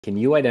Can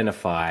you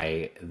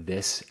identify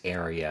this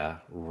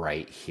area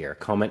right here?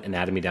 Comment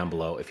anatomy down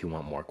below if you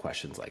want more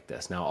questions like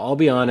this. Now, I'll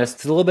be honest,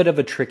 it's a little bit of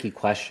a tricky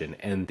question,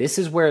 and this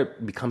is where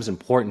it becomes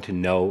important to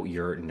know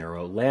your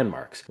neuro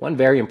landmarks. One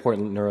very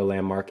important neuro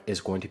landmark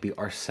is going to be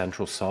our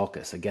central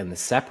sulcus. Again, this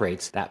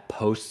separates that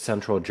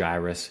post-central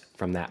gyrus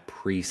from that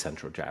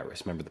pre-central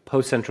gyrus. Remember, the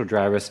post-central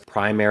gyrus,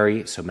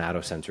 primary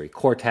somatosensory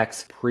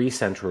cortex,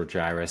 pre-central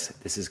gyrus,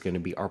 this is going to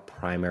be our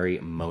primary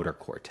motor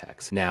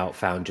cortex. Now,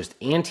 found just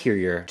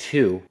anterior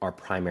to our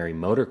primary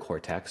motor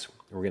cortex,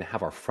 we're going to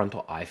have our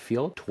frontal eye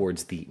field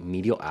towards the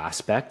medial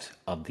aspect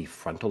of the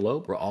frontal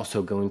lobe. We're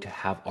also going to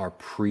have our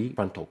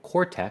prefrontal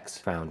cortex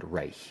found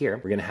right here.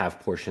 We're going to have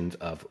portions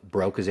of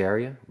Broca's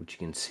area, which you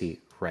can see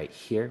right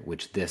here,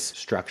 which this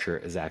structure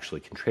is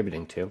actually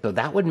contributing to. So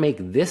that would make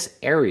this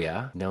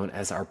area known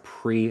as our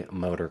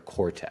premotor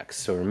cortex.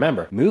 So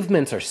remember,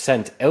 movements are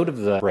sent out of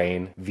the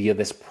brain via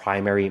this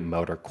primary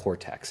motor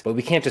cortex, but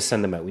we can't just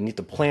send them out. We need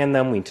to plan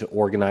them, we need to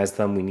organize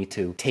them, we need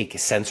to take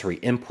sensory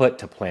input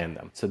to plan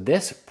them. So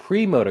this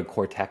premotor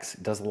cortex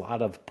does a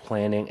lot of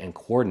planning and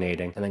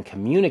coordinating and then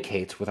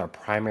communicates with our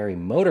primary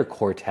motor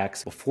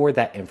cortex before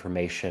that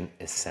information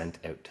is sent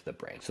out to the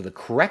brain. So the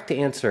correct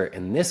answer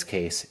in this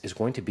case is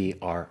going to be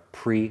our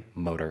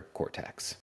premotor cortex.